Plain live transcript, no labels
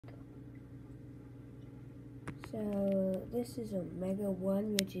So this is Omega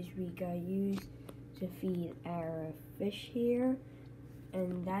 1, which is we got used to feed our fish here,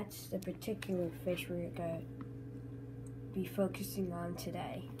 and that's the particular fish we're gonna be focusing on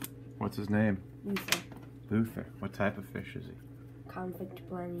today. What's his name? Luther. Luther. What type of fish is he? Convict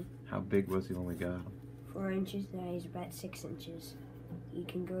Blenny. How big was he when we got him? 4 inches, now he's about 6 inches. He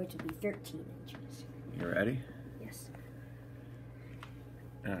can grow to be 13 inches. You ready? Yes.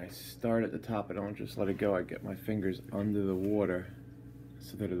 And I start at the top. I don't just let it go. I get my fingers under the water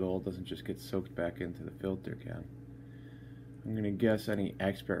so that it all doesn't just get soaked back into the filter can. I'm gonna guess any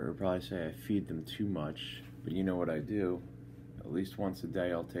expert would probably say I feed them too much, but you know what I do. At least once a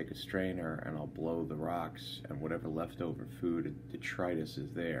day I'll take a strainer and I'll blow the rocks, and whatever leftover food, detritus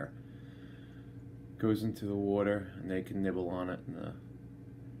is there, goes into the water, and they can nibble on it, and the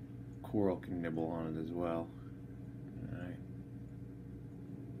coral can nibble on it as well. Alright.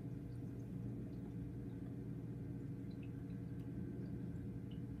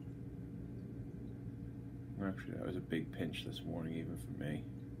 Actually, that was a big pinch this morning, even for me.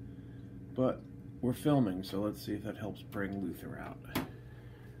 But we're filming, so let's see if that helps bring Luther out.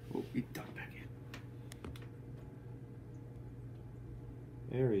 Oh, he ducked back in.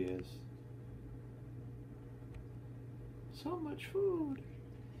 There he is. So much food.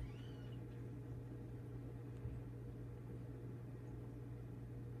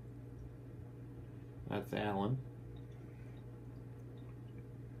 That's Alan.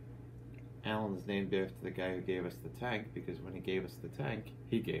 Alan's named after the guy who gave us the tank, because when he gave us the tank,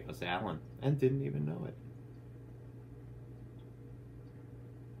 he gave us Alan and didn't even know it.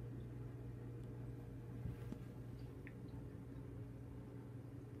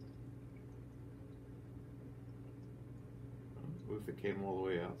 Luther came all the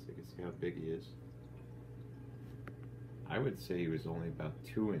way out so you can see how big he is. I would say he was only about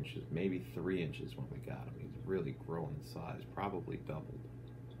 2 inches, maybe 3 inches when we got him. He's really grown in size, probably doubled.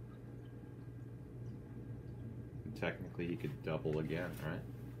 Technically, he could double again, right?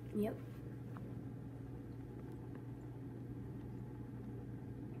 Yep.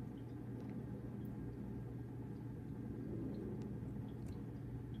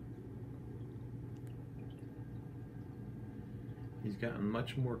 He's gotten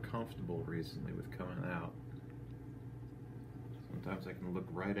much more comfortable recently with coming out. Sometimes I can look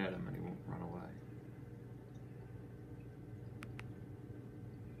right at him and he won't run away.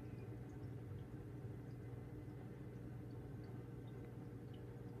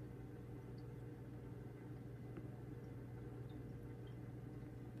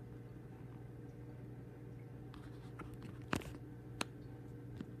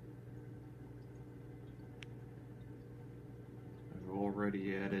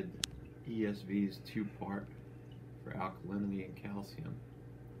 Already added ESV's 2-part for alkalinity and calcium,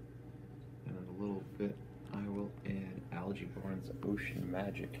 and in a little bit I will add Algae Barn's Ocean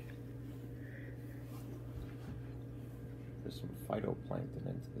Magic. There's some phytoplankton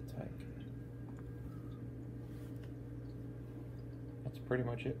into the tank. That's pretty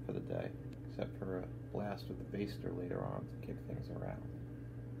much it for the day, except for a blast with the baster later on to kick things around.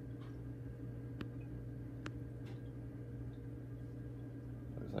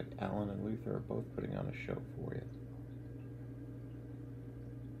 Like Alan and Luther are both putting on a show for you.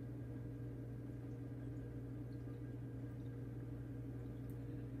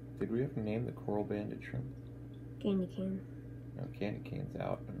 Did we ever name the coral banded shrimp? Candy cane. No, candy cane's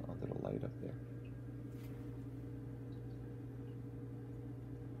out and under the light up there.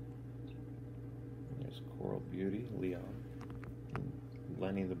 And there's Coral Beauty, Leon,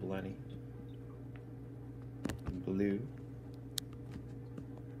 Blenny the Blenny, Blue.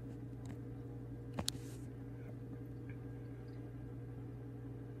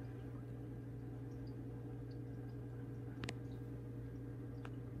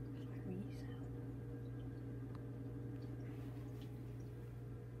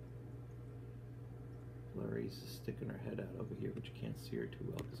 Larry's sticking her head out over here, but you can't see her too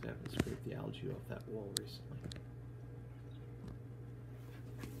well because I haven't scraped the algae off that wall recently.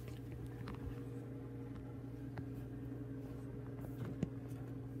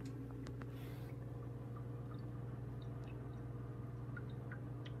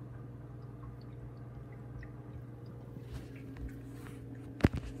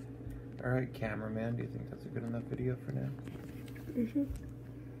 Alright, cameraman, do you think that's a good enough video for now? Mm-hmm.